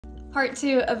Part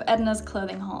 2 of Edna's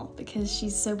clothing haul because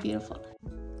she's so beautiful.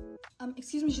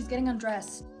 Excuse me, she's getting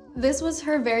undressed. This was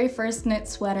her very first knit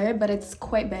sweater, but it's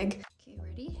quite big. Okay,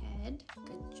 ready, head,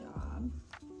 good job.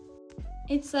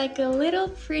 It's like a little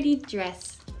pretty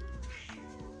dress.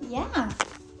 Yeah.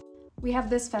 We have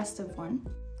this festive one.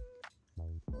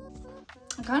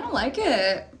 I kind of like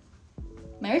it.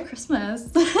 Merry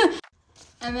Christmas.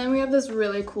 And then we have this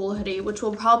really cool hoodie, which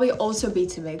will probably also be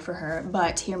too big for her,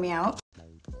 but hear me out.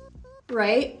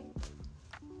 Right?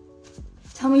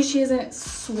 Tell me she isn't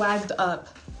swagged up.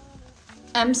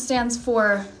 M stands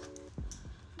for...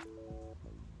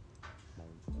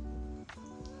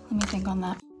 Let me think on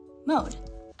that. Mode.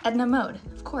 Edna Mode,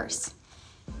 of course.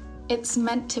 It's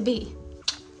meant to be.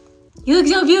 You look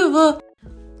so beautiful.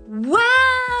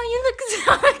 Wow, you look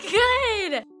so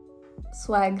good.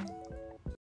 Swag.